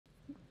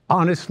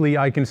honestly,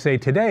 I can say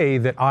today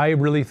that I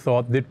really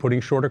thought that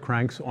putting shorter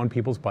cranks on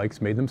people's bikes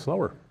made them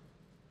slower.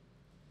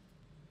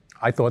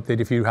 I thought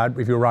that if you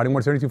were riding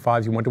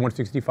 172.5s, you went to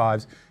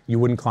 165s, you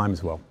wouldn't climb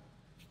as well.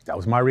 That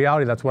was my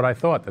reality. That's what I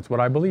thought. That's what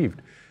I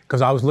believed.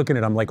 Because I was looking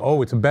at it, I'm like,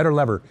 oh, it's a better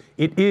lever.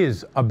 It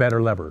is a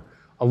better lever.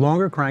 A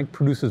longer crank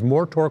produces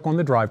more torque on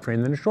the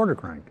drivetrain than a shorter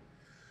crank.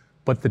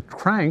 But the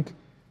crank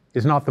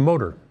is not the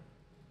motor.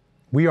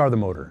 We are the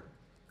motor.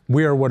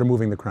 We are what are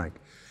moving the crank.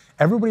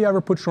 Everybody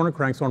ever put shorter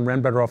cranks on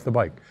ran better off the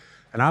bike.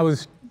 And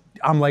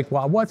I'm like,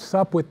 well, what's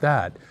up with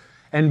that?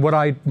 And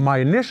my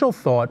initial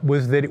thought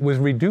was that it was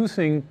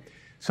reducing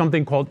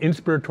something called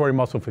inspiratory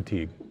muscle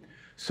fatigue.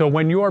 So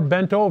when you are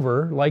bent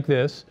over like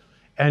this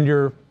and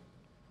your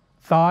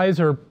thighs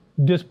are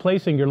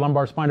displacing your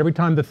lumbar spine, every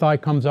time the thigh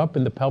comes up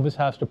and the pelvis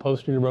has to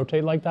posteriorly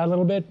rotate like that a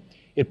little bit,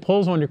 it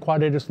pulls on your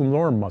quadratus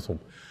lumborum muscle.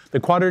 The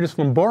quadratus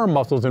lumborum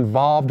muscle is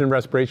involved in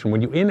respiration.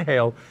 When you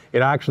inhale,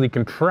 it actually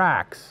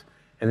contracts,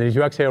 and then as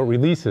you exhale, it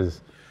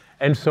releases.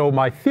 And so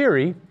my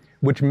theory,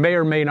 which may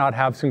or may not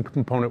have some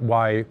component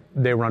why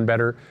they run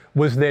better,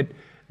 was that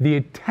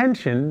the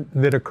tension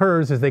that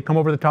occurs as they come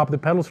over the top of the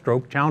pedal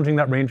stroke, challenging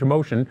that range of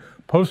motion,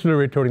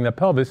 posteriorly rotating that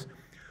pelvis,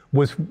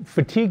 was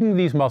fatiguing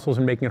these muscles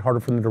and making it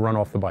harder for them to run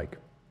off the bike,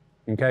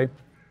 okay?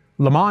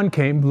 Greg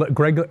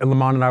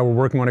LeMond and I were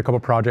working on a couple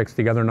projects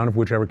together, none of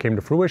which ever came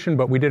to fruition,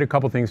 but we did a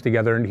couple things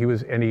together,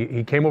 and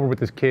he came over with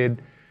this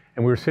kid,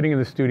 and we were sitting in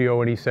the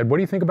studio, and he said, what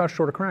do you think about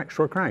short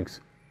cranks?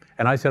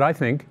 And I said, I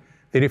think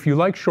that if you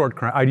like short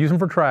cranks, I'd use them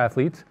for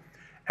triathletes,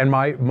 and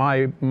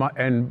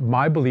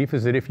my belief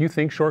is that if you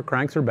think short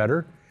cranks are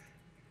better,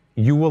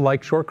 you will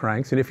like short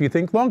cranks, and if you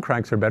think long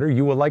cranks are better,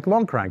 you will like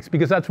long cranks,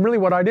 because that's really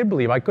what I did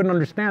believe. I couldn't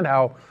understand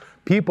how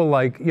people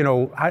like,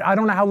 I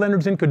don't know how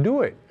Leonard Zinn could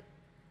do it.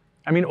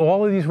 I mean,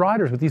 all of these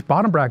riders with these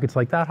bottom brackets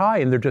like that high,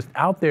 and they're just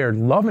out there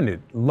loving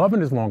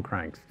his long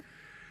cranks.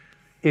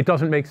 It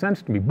doesn't make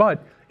sense to me,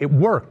 but it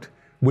worked,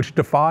 which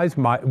defies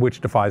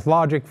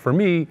logic for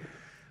me,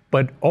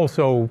 but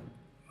also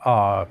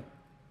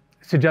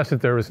suggests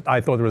that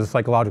I thought there was a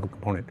psychological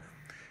component.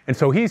 And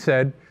so he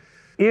said,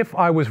 if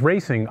I was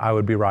racing, I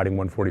would be riding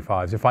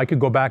 145s. If I could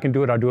go back and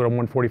do it, I'd do it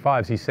on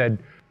 145s. He said,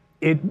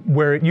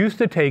 where it used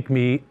to take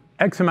me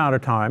X amount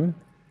of time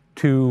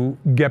to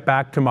get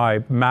back to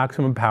my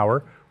maximum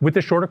power, with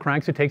the shorter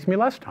cranks, it takes me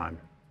less time.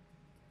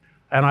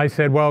 And I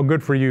said, well,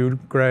 good for you,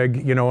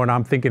 Greg, and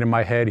I'm thinking in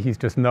my head, he's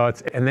just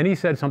nuts. And then he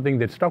said something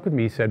that stuck with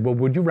me. He said, well,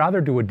 would you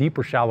rather do a deep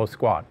or shallow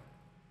squat?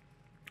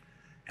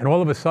 And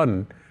all of a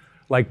sudden,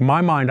 like my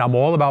mind, I'm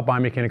all about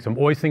biomechanics. I'm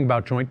always thinking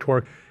about joint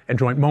torque and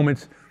joint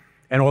moments.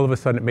 And all of a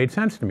sudden it made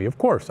sense to me. Of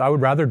course, I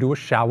would rather do a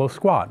shallow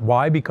squat.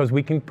 Why? Because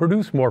we can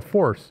produce more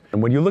force.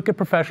 And when you look at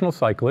professional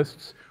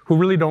cyclists who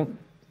really don't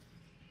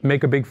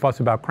make a big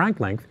fuss about crank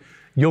length,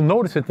 you'll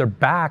notice that their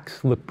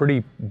backs look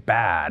pretty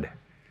bad.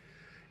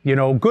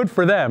 Good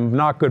for them,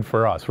 not good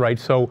for us, right?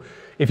 So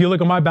if you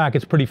look at my back,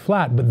 it's pretty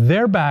flat, but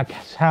their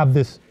backs have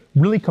this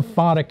really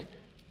kyphotic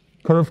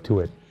curve to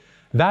it.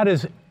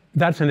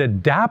 That's an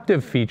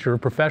adaptive feature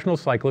of professional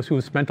cyclists who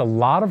have spent a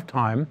lot of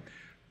time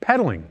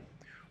pedaling.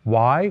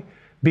 Why?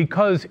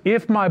 Because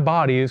if my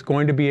body is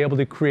going to be able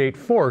to create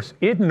force,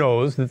 it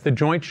knows that the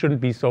joint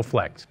shouldn't be so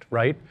flexed,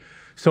 right?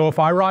 So if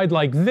I ride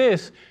like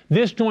this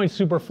joint's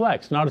super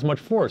flexed, not as much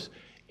force.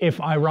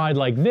 If I ride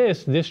like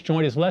this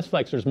joint is less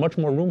flexed. There's much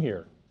more room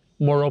here,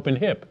 more open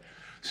hip.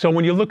 So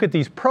when you look at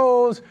these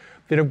pros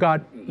that have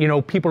got,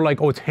 people are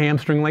like, oh, it's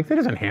hamstring length. It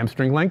isn't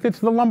hamstring length, it's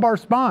the lumbar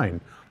spine.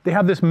 They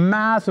have this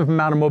massive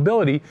amount of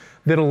mobility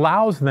that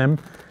allows them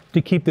to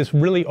keep this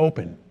really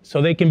open.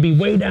 So they can be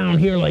way down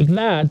here like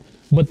that,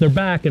 but their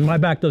back, and my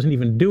back doesn't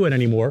even do it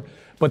anymore,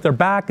 but their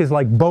back is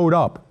like bowed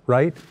up,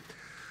 right?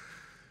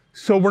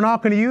 So we're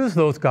not going to use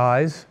those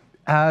guys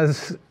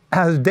as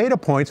data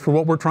points for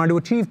what we're trying to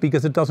achieve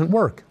because it doesn't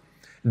work.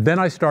 Then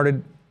I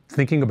started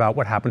thinking about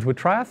what happens with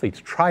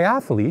triathletes.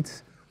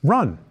 Triathletes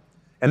run,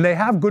 and they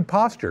have good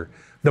posture.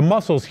 The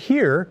muscles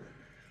here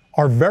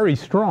are very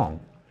strong,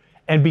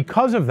 and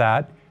because of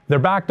that, their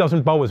back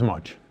doesn't bow as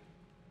much,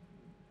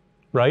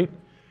 right?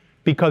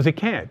 Because it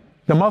can't.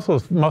 The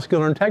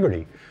muscular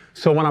integrity.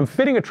 So when I'm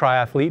fitting a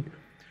triathlete,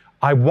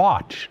 I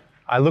watch.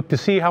 I look to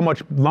see how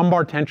much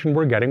lumbar tension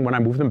we're getting when I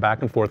move them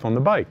back and forth on the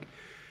bike.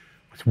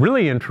 What's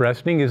really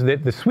interesting is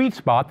that the sweet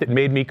spot that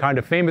made me kind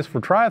of famous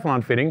for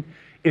triathlon fitting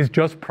is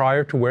just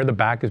prior to where the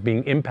back is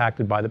being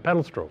impacted by the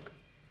pedal stroke.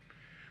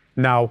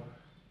 Now,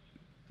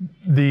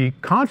 the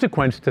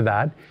consequence to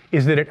that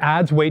is that it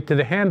adds weight to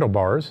the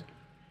handlebars,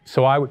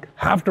 so I would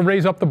have to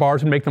raise up the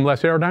bars and make them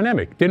less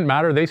aerodynamic. Didn't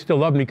matter, they still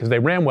loved me because they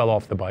ran well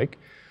off the bike,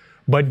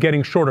 but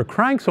getting shorter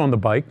cranks on the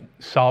bike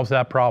solves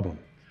that problem.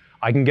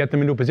 I can get them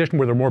into a position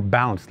where they're more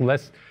balanced,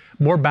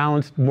 more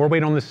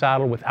weight on the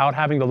saddle without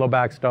having the low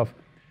back stuff,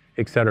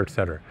 et cetera, et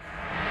cetera.